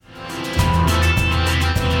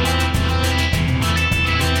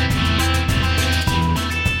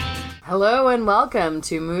Hello and welcome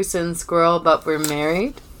to Moose and Squirrel, but we're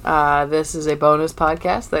married. This is a bonus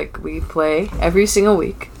podcast that we play every single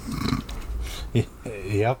week.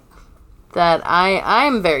 Yep. That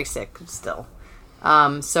I'm very sick still.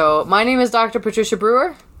 So my name is Dr. Patricia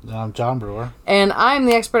Brewer. I'm John Brewer. And I'm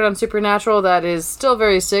the expert on Supernatural that is still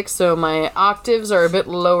very sick, so my octaves are a bit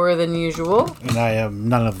lower than usual. And I have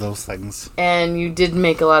none of those things. And you did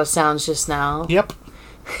make a lot of sounds just now. Yep.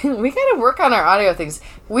 We gotta work on our audio things.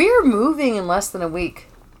 We are moving in less than a week.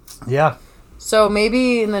 Yeah. So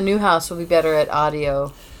maybe in the new house we'll be better at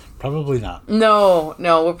audio. Probably not. No.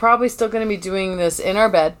 We're probably still going to be doing this in our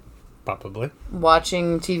bed. Probably.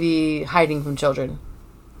 Watching TV, hiding from children.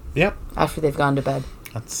 Yep. After they've gone to bed.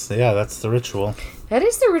 That's the ritual. That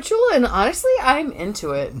is the ritual, and honestly, I'm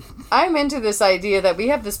into it. I'm into this idea that we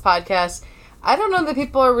have this podcast. I don't know that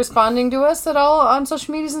people are responding to us at all on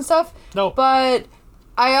social medias and stuff. No. But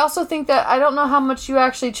I also think that I don't know how much you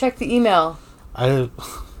actually check the email. I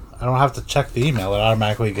don't have to check the email. It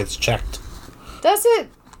automatically gets checked. Does it?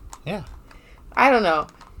 Yeah. I don't know.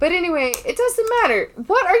 But anyway, it doesn't matter.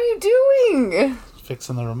 What are you doing?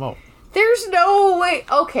 Fixing the remote. There's no way.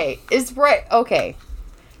 Okay. It's right. Okay.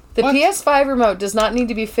 The What? PS5 remote does not need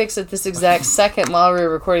to be fixed at this exact second while we're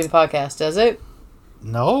recording the podcast, does it?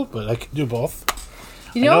 No, but I can do both.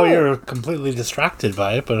 You I know, know you're completely distracted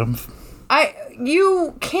by it, but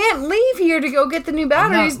you can't leave here to go get the new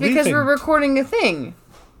batteries because leaving. we're recording a thing.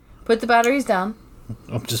 Put the batteries down.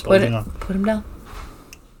 I'm just holding on. Put them down.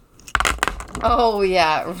 Oh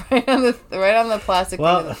yeah, right on the plastic.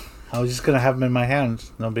 Well, I was just gonna have them in my hand.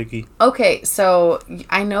 No biggie. Okay, so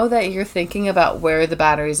I know that you're thinking about where the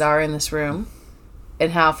batteries are in this room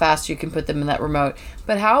and how fast you can put them in that remote.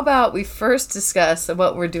 But how about we first discuss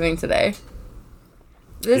what we're doing today?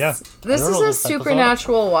 This is a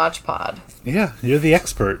supernatural watch pod. Yeah, you're the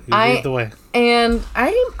expert. You lead the way. And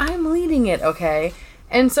I'm leading it, okay?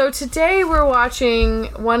 And so today we're watching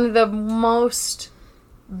one of the most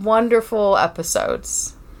wonderful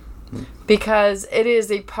episodes because it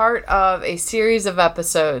is a part of a series of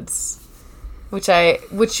episodes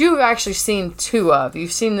which you've actually seen two of.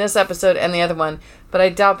 You've seen this episode and the other one, but I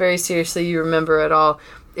doubt very seriously you remember it all.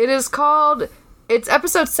 It's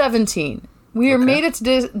episode 17. We are made it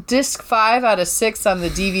to disc 5 out of 6 on the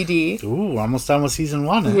DVD. Ooh, almost done with season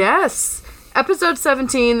 1. Yes. Episode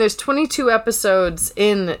 17. There's 22 episodes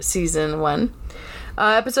in season 1.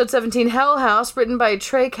 Episode 17, Hell House, written by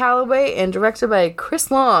Trey Calloway and directed by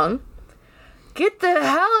Chris Long. Get the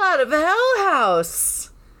hell out of Hell House!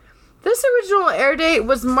 This original air date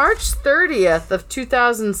was March 30th of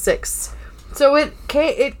 2006. So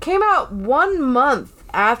it came out 1 month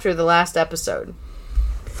after the last episode.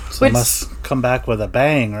 So it must come back with a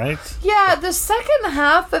bang, right? Yeah, the second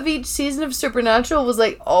half of each season of Supernatural was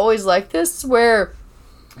always like this, where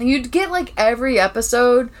you'd get every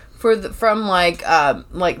episode from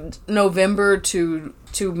November to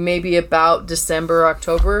maybe about December,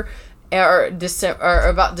 October, or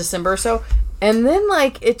about December or so, and then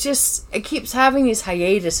it keeps having these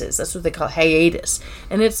hiatuses. That's what they call hiatus,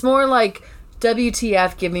 and it's more like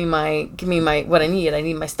WTF? Give me my what I need. I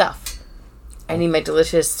need my stuff. I need my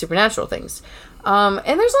delicious supernatural things. And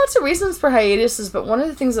there's lots of reasons for hiatuses, but one of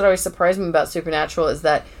the things that always surprised me about Supernatural is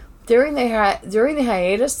that during the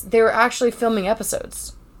hiatus, they were actually filming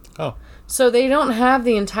episodes. Oh. So they don't have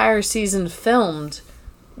the entire season filmed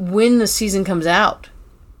when the season comes out.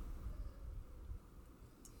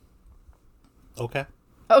 Okay.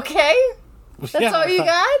 Okay? That's all you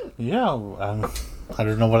got? Yeah. I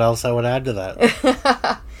don't know what else I would add to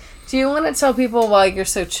that. Do you want to tell people why you're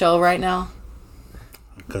so chill right now?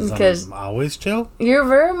 Because I'm always chill? You're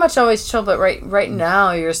very much always chill, but right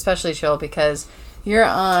now you're especially chill because you're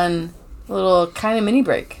on a little kind of mini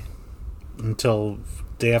break. Until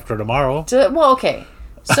day after tomorrow. Well, okay.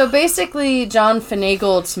 So basically, John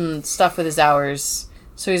finagled some stuff with his hours.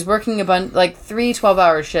 So he's working 3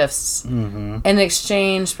 12-hour shifts in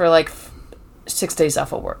exchange for 6 days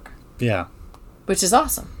off of work. Yeah. Which is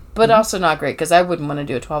awesome. But also not great because I wouldn't want to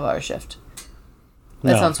do a 12-hour shift.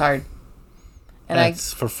 That sounds hard. And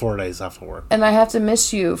that's for 4 days off of work. And I have to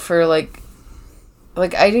miss you for I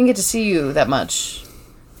didn't get to see you that much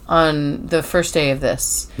on the first day of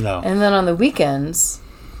this. No. And then on the weekends,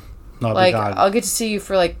 I'll get to see you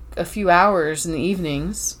for a few hours in the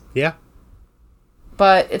evenings. Yeah.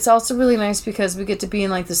 But it's also really nice because we get to be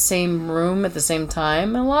in the same room at the same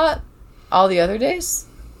time a lot all the other days.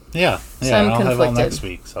 Yeah. So I'm I'll conflicted. have all next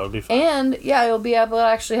week, so it'll be fun. And you'll be able to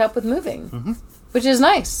actually help with moving, which is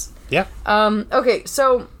nice. Yeah. Okay,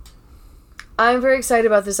 so I'm very excited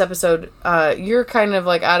about this episode. You're kind of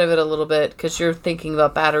out of it a little bit because you're thinking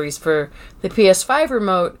about batteries for the PS5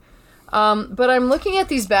 remote. But I'm looking at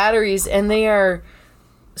these batteries, and they are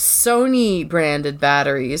Sony branded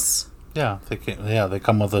batteries. Yeah, they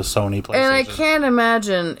come with a Sony PlayStation. And I can't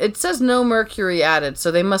imagine. It says no mercury added,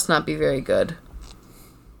 so they must not be very good.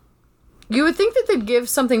 You would think that they'd give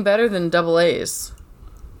something better than AA's.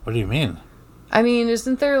 What do you mean? I mean,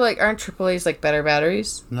 isn't there aren't AA's better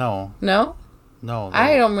batteries? No. No? No.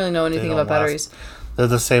 I don't really know anything about batteries. They're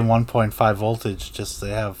the same 1.5 voltage, just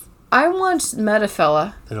they have... I once met a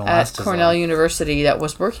fella at Cornell long. University that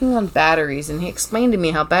was working on batteries, and he explained to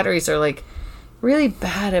me how batteries are really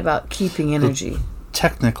bad about keeping energy.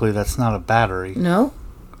 Technically, that's not a battery. No?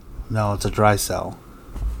 No, it's a dry cell.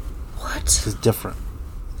 What? It's different.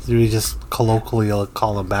 You just colloquially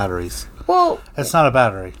call them batteries. Well... It's not a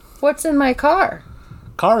battery. What's in my car?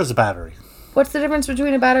 Car is a battery. What's the difference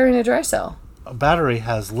between a battery and a dry cell? A battery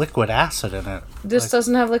has liquid acid in it. This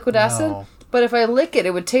doesn't have liquid acid? No. But if I lick it,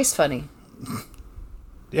 it would taste funny.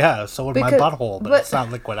 Yeah, so would my butthole, but it's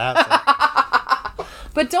not liquid acid.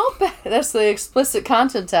 But that's the explicit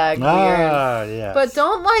content tag. Yes. But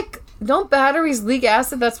don't batteries leak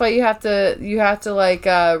acid? That's why you have to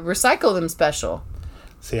recycle them special.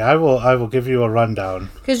 See, I will give you a rundown.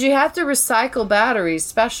 Because you have to recycle batteries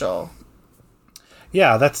special.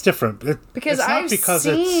 Yeah, that's different. I've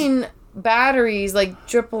seen batteries like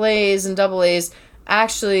AAA's and AA's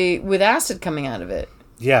actually with acid coming out of it.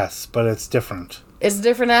 Yes, but it's different. It's a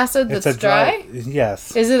different acid that's dry?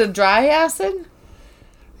 Yes. Is it a dry acid?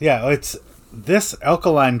 Yeah, this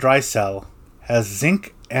alkaline dry cell has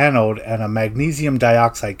zinc anode and a magnesium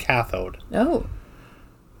dioxide cathode. Oh.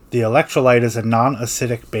 The electrolyte is a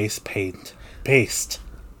non-acidic paste.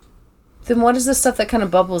 Then what is the stuff that kind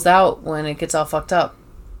of bubbles out when it gets all fucked up?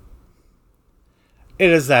 It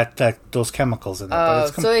is those chemicals in there.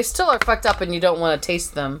 So they still are fucked up and you don't want to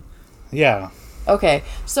taste them. Yeah. Okay.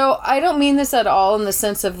 So I don't mean this at all in the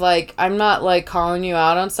sense of I'm not calling you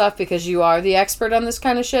out on stuff because you are the expert on this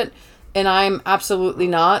kind of shit and I'm absolutely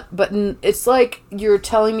not. But it's like you're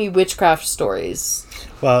telling me witchcraft stories.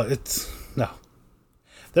 Well, no.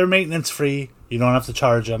 They're maintenance free. You don't have to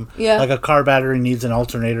charge them. Yeah. Like a car battery needs an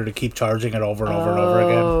alternator to keep charging it over and over and over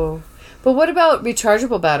again. But what about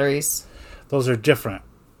rechargeable batteries? Those are different.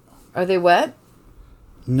 Are they wet?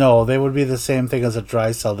 No, they would be the same thing as a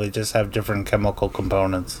dry cell. They just have different chemical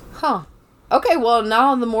components. Huh. Okay, well,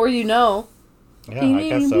 now the more you know. Yeah, I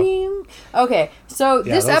guess so. Okay, so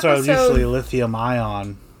this episode... those are usually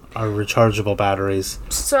lithium-ion or rechargeable batteries.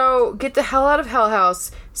 So, get the hell out of Hell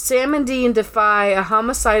House. Sam and Dean defy a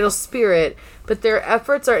homicidal spirit, but their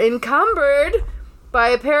efforts are encumbered by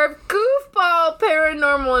a pair of goofball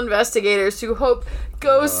paranormal investigators who hope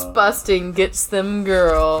ghost busting gets them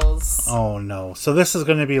girls. Oh, no. So this is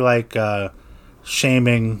going to be like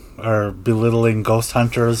shaming or belittling ghost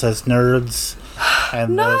hunters as nerds.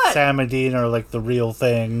 And Sam and Dean are like the real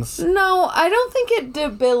things. No, I don't think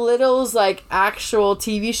it belittles actual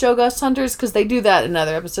TV show ghost hunters because they do that in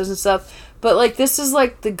other episodes and stuff. But this is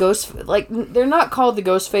the ghost... they're not called the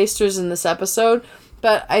ghost facers in this episode.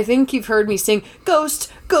 But I think you've heard me sing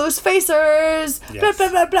ghost facers, yes. Blah,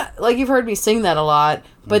 blah, blah, blah. You've heard me sing that a lot.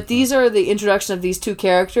 But these are the introduction of these two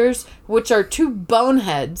characters, which are two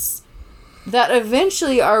boneheads that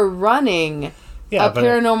eventually are running a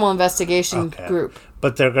paranormal investigation group.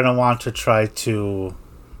 But they're going to want to try to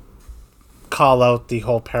call out the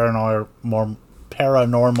whole paranormal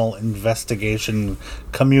investigation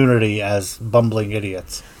community as bumbling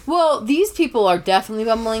idiots. Well, these people are definitely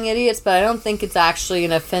bumbling idiots, but I don't think it's actually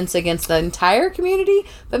an offense against the entire community.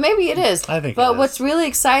 But maybe it is. I think But what's really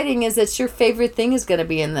exciting is that your favorite thing is going to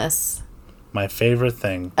be in this. My favorite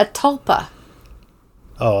thing? A tulpa.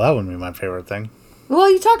 Oh, that wouldn't be my favorite thing.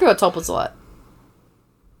 Well, you talk about tulpas a lot.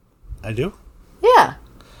 I do? Yeah.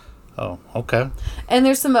 Oh, okay. And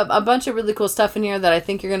there's a bunch of really cool stuff in here that I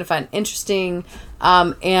think you're going to find interesting,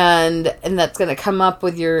 and that's going to come up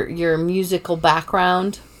with your musical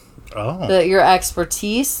background. Oh. Your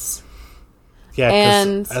expertise. Yeah,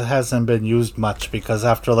 because it hasn't been used much because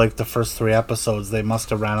after the first 3 episodes, they must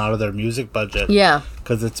have ran out of their music budget. Yeah.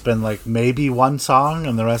 Because it's been maybe one song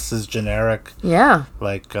and the rest is generic. Yeah.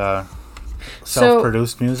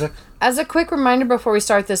 Self-produced music. As a quick reminder before we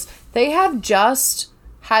start this, they have just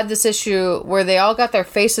had this issue where they all got their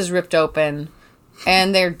faces ripped open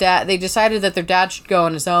and they decided that their dad should go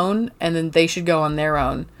on his own and then they should go on their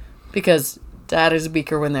own because dad is a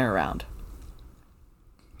beaker when they're around.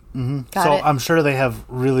 Mm-hmm. I'm sure they have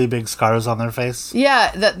really big scars on their face.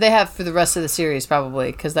 Yeah, that they have for the rest of the series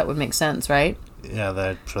probably because that would make sense, right? Yeah,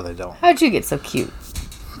 I'm sure they don't. How'd you get so cute?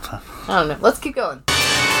 I don't know. Let's keep going.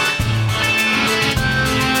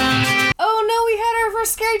 Oh no, we had our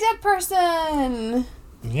first scary dead person.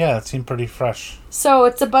 Yeah, it seemed pretty fresh. So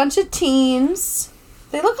it's a bunch of teens.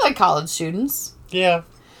 They look like college students. Yeah.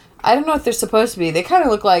 I don't know what they're supposed to be. They kind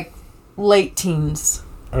of look like late teens.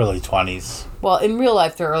 Early 20s. Well, in real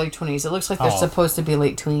life, they're early 20s. It looks like they're supposed to be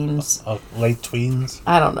late tweens. Late tweens?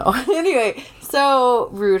 I don't know. Anyway, so,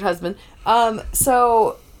 rude husband.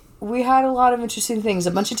 So, we had a lot of interesting things.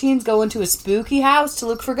 A bunch of teens go into a spooky house to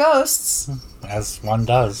look for ghosts. As one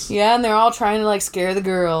does. Yeah, and they're all trying to, like, scare the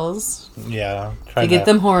girls. Yeah. To get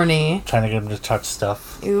them horny. Trying to get them to touch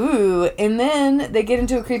stuff. Ooh. And then they get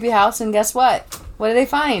into a creepy house, and guess what? What do they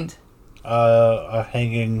find? A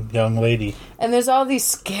hanging young lady. And there's all these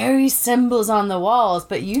scary symbols on the walls,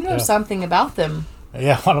 but you know something about them.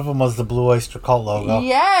 Yeah, one of them was the Blue Oyster Cult logo.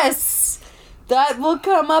 Yes! That will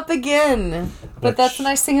come up again. But that's the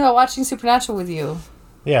nice thing about watching Supernatural with you.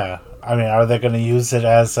 Yeah. I mean, are they going to use it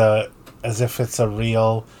as if it's a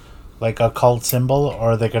real, like, a cult symbol?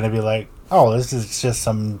 Or are they going to be like, oh, this is just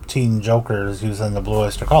some teen jokers using the Blue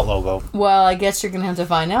Oyster Cult logo? Well, I guess you're going to have to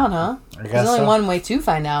find out, huh? I guess There's only so. one way to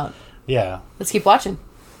find out. Yeah. Let's keep watching.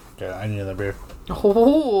 Yeah, I need another beer.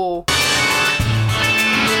 Oh.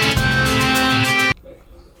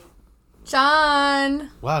 John!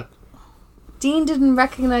 What? Dean didn't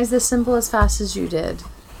recognize this symbol as fast as you did.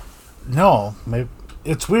 No, maybe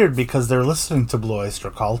it's weird because they're listening to Blue Oyster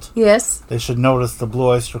Cult. Yes. They should notice the Blue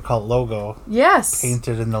Oyster Cult logo. Yes.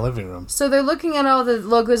 Painted in the living room. So they're looking at all the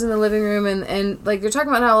logos in the living room and like they're talking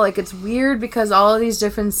about how like it's weird because all of these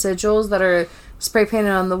different sigils that are spray painted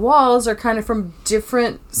on the walls are kind of from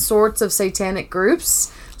different sorts of satanic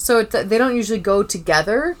groups. So they don't usually go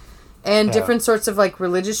together and different sorts of like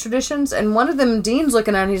religious traditions. And one of them, Dean's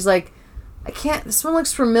looking at and he's like, this one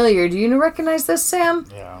looks familiar. Do you recognize this, Sam?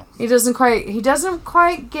 Yeah. He doesn't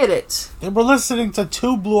quite get it. They were listening to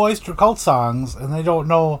 2 Blue Oyster Cult songs, and they don't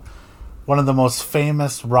know one of the most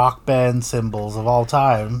famous rock band symbols of all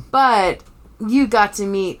time. But you got to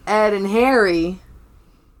meet Ed and Harry,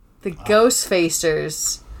 the Ghost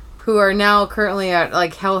Facers, who are now currently at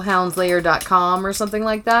like hellhoundslayer.com or something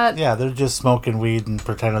like that. Yeah, they're just smoking weed and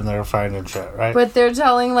pretending they're finding shit, right? But they're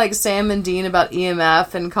telling like Sam and Dean about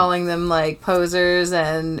EMF and calling them like posers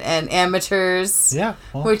and amateurs. Yeah.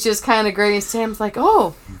 Well, which is kind of great. Sam's like,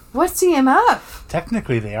 oh, what's EMF?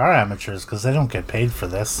 technically they are amateurs because they don't get paid for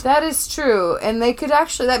this. That is true. And they could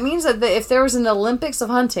actually, that means that if there was an Olympics of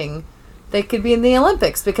hunting, they could be in the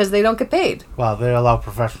Olympics because they don't get paid. Well, they allow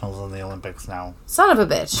professionals in the Olympics now. Son of a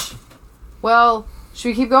bitch. Well, should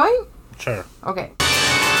we keep going? Sure. Okay.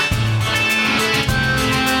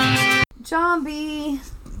 John B.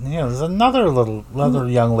 Yeah, there's another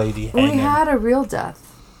young lady hanging. We had a real death.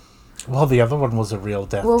 Well, the other one was a real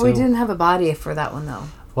death, Well, too. we didn't have a body for that one, though.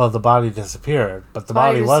 Well, the body disappeared, but the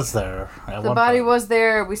body was there. The body was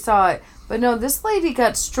there. We saw it. But no, this lady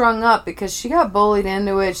got strung up because she got bullied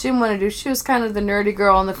into it. She didn't want to do. She was kind of the nerdy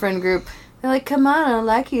girl in the friend group. They're like, come on, I'll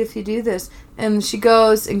like you if you do this. And she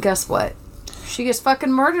goes, and guess what? She gets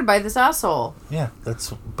fucking murdered by this asshole. Yeah,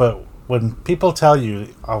 but when people tell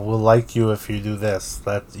you, I will like you if you do this,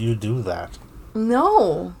 that you do that.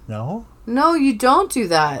 No. No? No, you don't do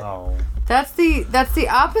that. Oh. That's the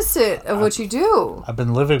opposite of what you do. I've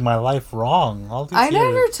been living my life wrong all these I years.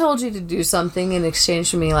 never told you to do something in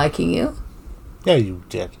exchange for me liking you. Yeah, you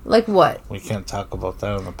did. Like what? We can't talk about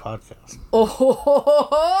that on the podcast. Oh,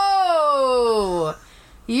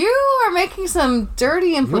 you are making some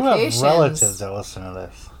dirty implications. You have relatives that listen to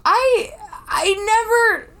this. I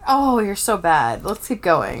never. Oh, you're so bad. Let's keep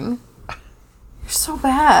going. You're so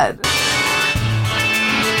bad.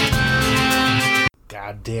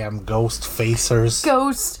 Goddamn ghost facers.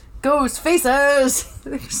 Ghost faces.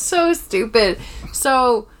 They're so stupid.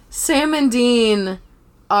 So Sam and Dean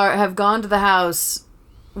have gone to the house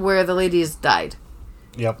where the lady has died.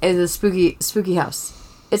 Yep. It's a spooky house.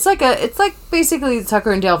 It's like basically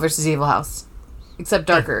Tucker and Dale versus Evil House, except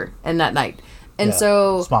darker and at night. And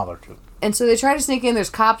so smaller too. And so they try to sneak in. There's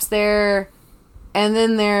cops there, and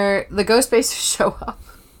then the ghost facers show up.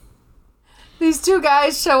 These two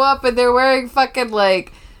guys show up and they're wearing fucking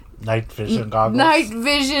like night vision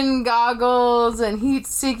goggles and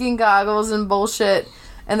heat-seeking goggles and bullshit.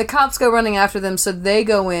 And the cops go running after them, so they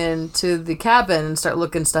go into the cabin and start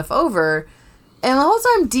looking stuff over. And the whole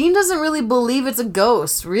time, Dean doesn't really believe it's a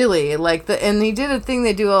ghost, really. And he did a thing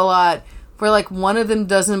they do a lot, where like one of them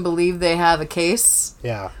doesn't believe they have a case.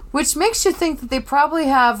 Yeah. Which makes you think that they probably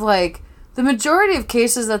have like the majority of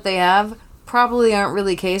cases that they have probably aren't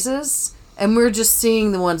really cases. And we're just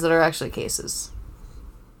seeing the ones that are actually cases.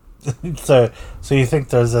 So you think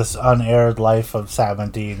there's this unaired life of Sam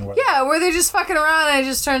and Dean? Where they're just fucking around and it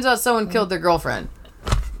just turns out someone killed their girlfriend.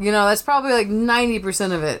 You know, that's probably like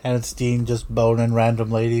 90% of it. And it's Dean just boning random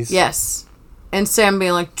ladies. Yes. And Sam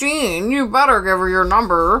being like, Dean, you better give her your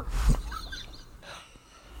number.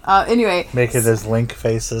 Anyway. Make it as Link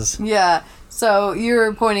faces. Yeah. So you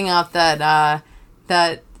were pointing out that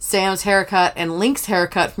that Sam's haircut and Link's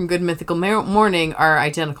haircut from Good Mythical Morning are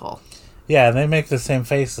identical. Yeah, and they make the same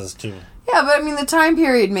faces, too. Yeah, but I mean, the time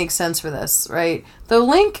period makes sense for this, right? Though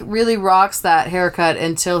Link really rocks that haircut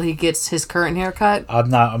until he gets his current haircut.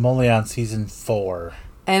 I'm only on season 4.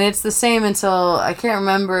 And it's the same until, I can't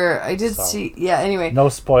remember, yeah, anyway. No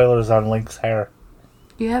spoilers on Link's hair.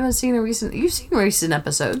 You've seen recent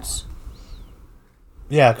episodes.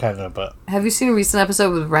 Yeah, kind of, but... Have you seen a recent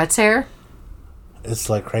episode with Rhett's hair? It's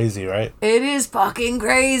like crazy, right? It is fucking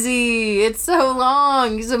crazy. It's so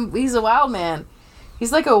long. He's a wild man.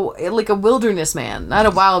 He's like a wilderness man. Not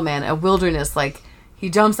a wild man, a wilderness. Like, he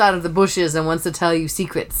jumps out of the bushes and wants to tell you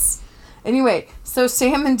secrets. Anyway, so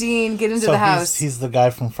Sam and Dean get into the house. He's the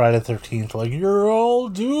guy from Friday the 13th, like, you're all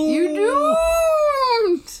doomed. You're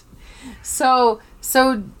doomed. So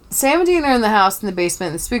Sam and Dean are in the house in the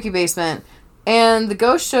basement, the spooky basement, and the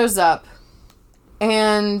ghost shows up.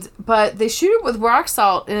 But they shoot it with rock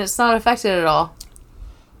salt, and it's not affected at all.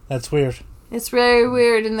 That's weird. It's very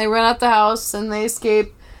weird, and they run out the house, and they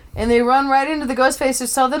escape, and they run right into the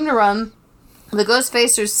Ghostfacers, tell them to run. The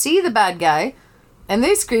Ghostfacers see the bad guy, and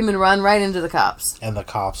they scream and run right into the cops. And the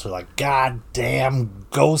cops are like, goddamn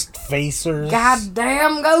Ghostfacers.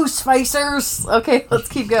 Goddamn Ghostfacers! Okay, let's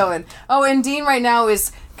keep going. Oh, and Dean right now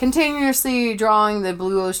is continuously drawing the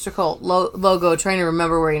Blue Oyster Cult logo, trying to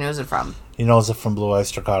remember where he knows it from. He knows it from Blue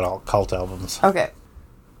Oyster Cult albums. Okay.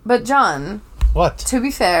 But John... What? To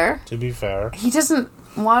be fair, he doesn't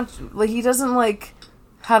have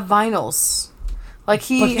vinyls. Like But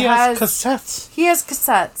he has cassettes. He has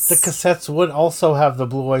cassettes. The cassettes would also have the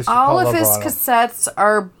Blue Oyster Cult All logo of his on them. cassettes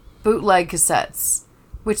are bootleg cassettes,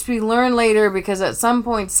 which we learn later because at some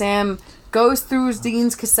point Sam goes through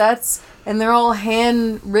Dean's cassettes and they're all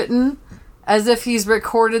handwritten as if he's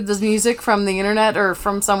recorded the music from the internet or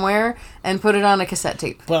from somewhere and put it on a cassette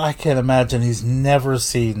tape. But I can't imagine he's never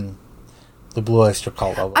seen the Blue Oyster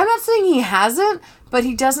Cult logo. I'm not saying he hasn't, but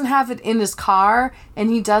he doesn't have it in his car, and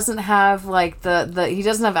he doesn't have like he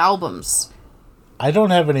doesn't have albums. I don't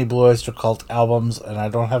have any Blue Oyster Cult albums, and I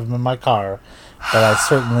don't have them in my car, but I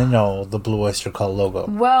certainly know the Blue Oyster Cult logo.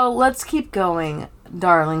 Well, let's keep going,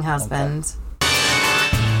 darling husband. Okay.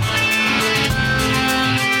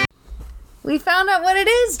 We found out what it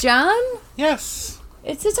is, John. Yes.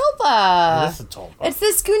 It's a tulpa. It is a tulpa. It's the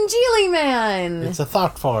Scungili man. It's a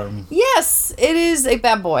thought form. Yes, it is a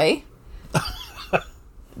bad boy.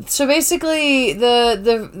 So basically,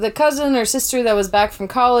 the cousin or sister that was back from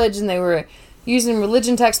college, and they were using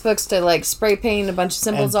religion textbooks to like spray paint a bunch of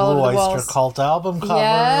symbols all over the walls. Blue Oyster Cult album covers.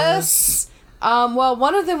 Yes. Well,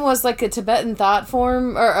 one of them was like a Tibetan thought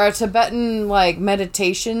form or a Tibetan like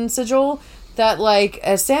meditation sigil that, like,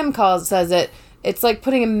 as Sam says it. It's like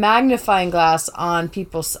putting a magnifying glass on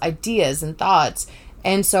people's ideas and thoughts.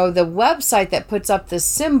 And so the website that puts up this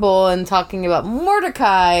symbol and talking about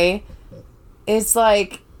Mordecai is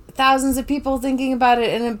like thousands of people thinking about it,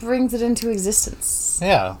 and it brings it into existence.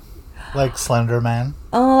 Yeah. Like Slender Man.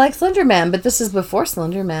 Oh, like Slender Man, but this is before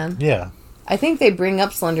Slender Man. Yeah. I think they bring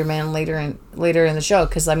up Slender Man later in the show,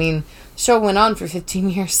 because, I mean, the show went on for 15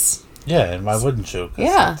 years. Yeah, and why wouldn't you?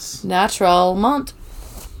 Yeah. Naturellement.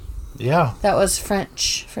 Yeah. That was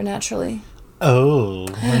French for naturally. Oh,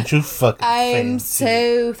 aren't you fucking I'm fancy?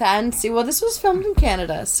 so fancy. Well, this was filmed in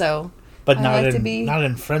Canada, so... But not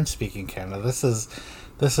in French-speaking Canada. This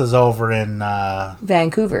is over in...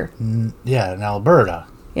 Vancouver. in Alberta.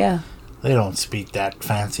 Yeah. They don't speak that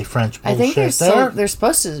fancy French bullshit I think there. they're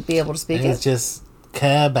supposed to be able to speak It's just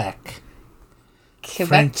Quebec.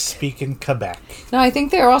 French-speaking Quebec. No, I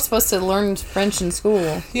think they're all supposed to learn French in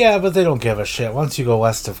school. Yeah, but they don't give a shit. Once you go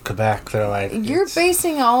west of Quebec, they're like... You're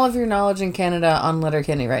basing all of your knowledge in Canada on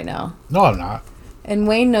Letterkenny right now. No, I'm not. And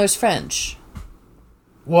Wayne knows French.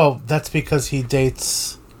 Well, that's because he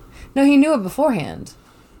dates... No, he knew it beforehand.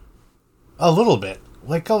 A little bit.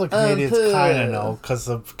 Like all the Canadians kind of know because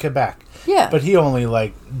of Quebec. Yeah. But he only,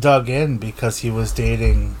 like, dug in because he was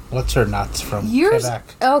dating... What's her nuts from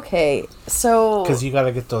Quebec? Okay, so... Because you got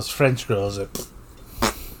to get those French girls that...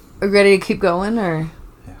 Are you ready to keep going, or...?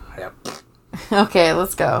 Yeah. Okay,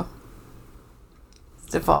 let's go.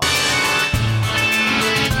 Default.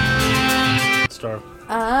 Start.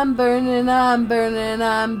 I'm burning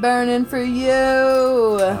for you.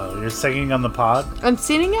 Oh, you're singing on the pod? I'm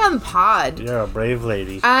singing on the pod. You're a brave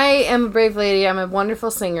lady. I am a brave lady. I'm a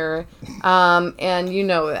wonderful singer. And you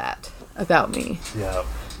know that about me. Yeah.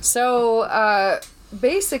 So,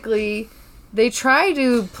 basically, they try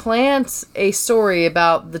to plant a story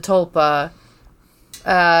about the Tulpa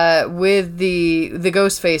with the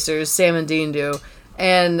Ghostfacers, Sam and Dean do,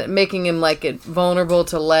 and making him like vulnerable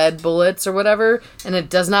to lead bullets or whatever, and it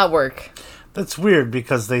does not work. That's weird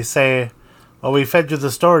because they say, "Well, we fed you the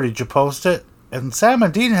story. Did you post it?" And Sam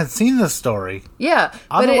and Dean had seen the story. Yeah,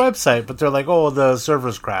 on the website, but they're like, "Oh, the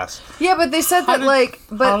servers crashed." Yeah, but they said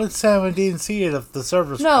how did Sam and Dean see it if the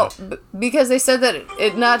servers crashed? No, because they said that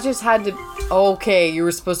it not just had to. Okay, you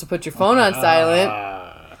were supposed to put your phone on silent.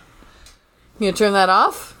 You turn that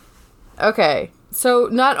off? Okay. So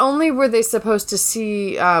not only were they supposed to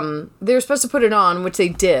see, they were supposed to put it on, which they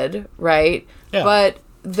did, right? Yeah. But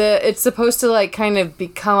it's supposed to like kind of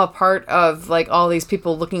become a part of like all these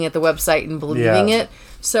people looking at the website and believing it.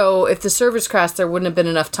 So if the servers crashed, there wouldn't have been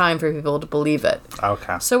enough time for people to believe it.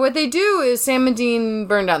 Okay. So what they do is Sam and Dean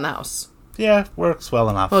burn down the house. Yeah, works well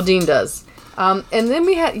enough. Well, Dean does. And then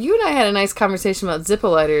you and I had a nice conversation about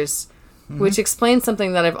Zippo lighters, which explains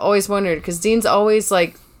something that I've always wondered, because Dean's always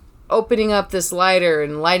like opening up this lighter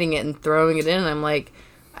and lighting it and throwing it in, and I'm like,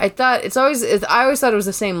 I always thought it was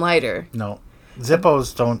the same lighter. No.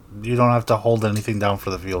 Zippos you don't have to hold anything down for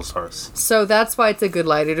the fuel source. So that's why it's a good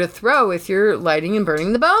lighter to throw if you're lighting and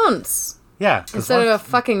burning the bones. Yeah. Instead of a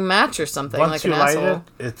fucking match or something like an asshole. Once you light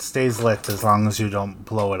it stays lit as long as you don't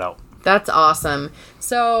blow it out. That's awesome.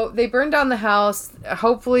 So they burn down the house.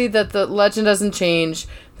 Hopefully that the legend doesn't change.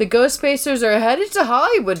 The Ghostfacers are headed to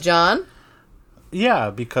Hollywood, John. Yeah,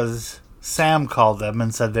 because Sam called them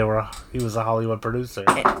and said he was a Hollywood producer.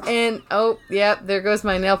 And there goes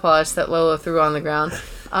my nail polish that Lola threw on the ground.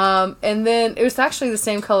 And then it was actually the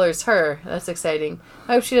same color as her. That's exciting.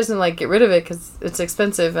 I hope she doesn't like get rid of it because it's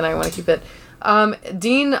expensive and I want to keep it.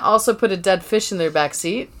 Dean also put a dead fish in their back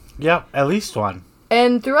seat. Yep, at least one.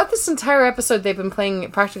 And throughout this entire episode, they've been playing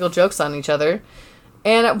practical jokes on each other.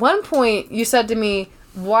 And at one point, you said to me,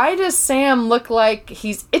 "Why does Sam look like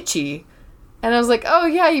he's itchy?" And I was like, "Oh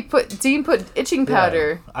yeah, Dean put itching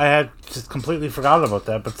powder." Yeah, I had just completely forgot about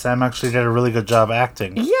that, but Sam actually did a really good job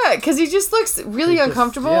acting. Yeah, because he just looks really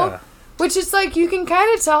uncomfortable. Which is like, you can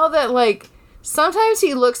kind of tell that like, sometimes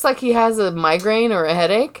he looks like he has a migraine or a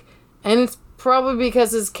headache. And it's probably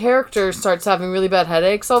because his character starts having really bad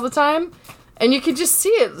headaches all the time. And you can just see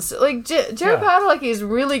it. Like, Jared Padalecki is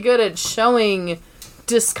really good at showing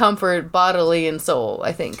discomfort bodily and soul,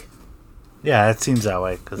 I think. Yeah, it seems that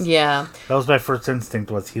way. Yeah. That was my first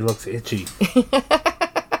instinct, was he looks itchy.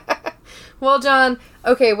 Well, John,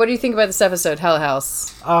 okay, what do you think about this episode, Hell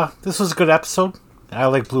House? This was a good episode. I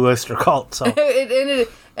like Blue Oyster Cult, so...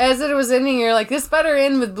 As it was ending, you're like, this better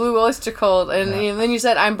end with Blue Oyster Cult. And then you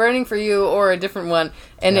said, "I'm burning for you," or a different one.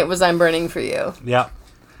 And it was, "I'm burning for you." Yeah.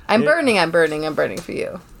 I'm burning for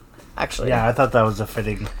you. Actually. Yeah, I thought that was a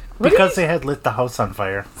fitting... Because they had lit the house on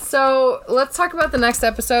fire. So, let's talk about the next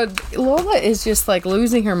episode. Lola is just, like,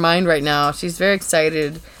 losing her mind right now. She's very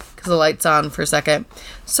excited because the light's on for a second.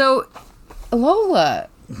 So, Lola,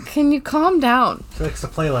 can you calm down? She likes to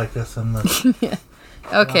play like this and yeah.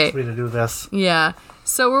 Okay. Wants me to do this. Yeah.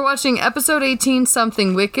 So, we're watching episode 18,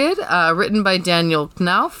 Something Wicked, written by Daniel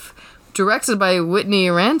Knauf, directed by Whitney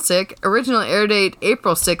Rancic, original air date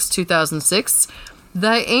April 6, 2006.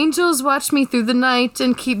 Thy angels watch me through the night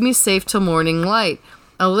and keep me safe till morning light.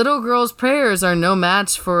 A little girl's prayers are no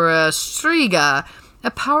match for a Striga,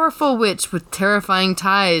 a powerful witch with terrifying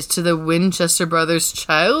ties to the Winchester brothers'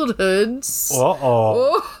 childhoods.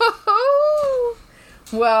 Uh-oh. Oh.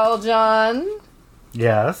 Well, John.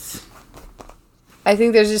 Yes? I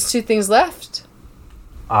think there's just two things left.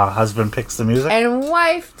 Husband picks the music. And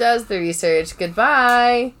wife does the research.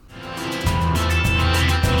 Goodbye.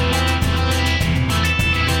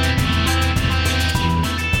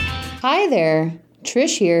 Hi there,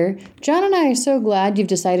 Trish here. John and I are so glad you've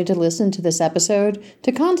decided to listen to this episode.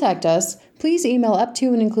 To contact us, please email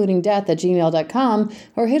uptoandincludingdeath@gmail.com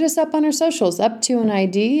or hit us up on our socials,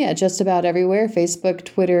 uptoandid at just about everywhere, Facebook,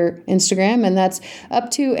 Twitter, Instagram, and that's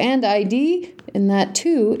uptoandid, and that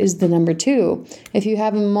 2 is the number 2. If you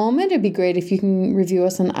have a moment, it'd be great if you can review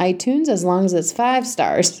us on iTunes, as long as it's 5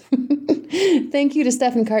 stars. Thank you to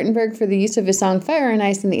Stefan Kartenberg for the use of his song Fire and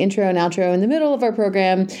Ice in the intro and outro in the middle of our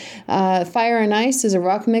program. Fire and Ice is a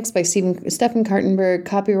rock mix by Stefan Kartenberg,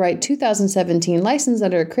 copyright 2017, licensed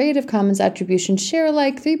under a Creative Commons Attribution Share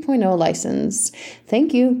Alike 3.0 license.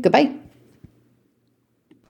 Thank you. Goodbye.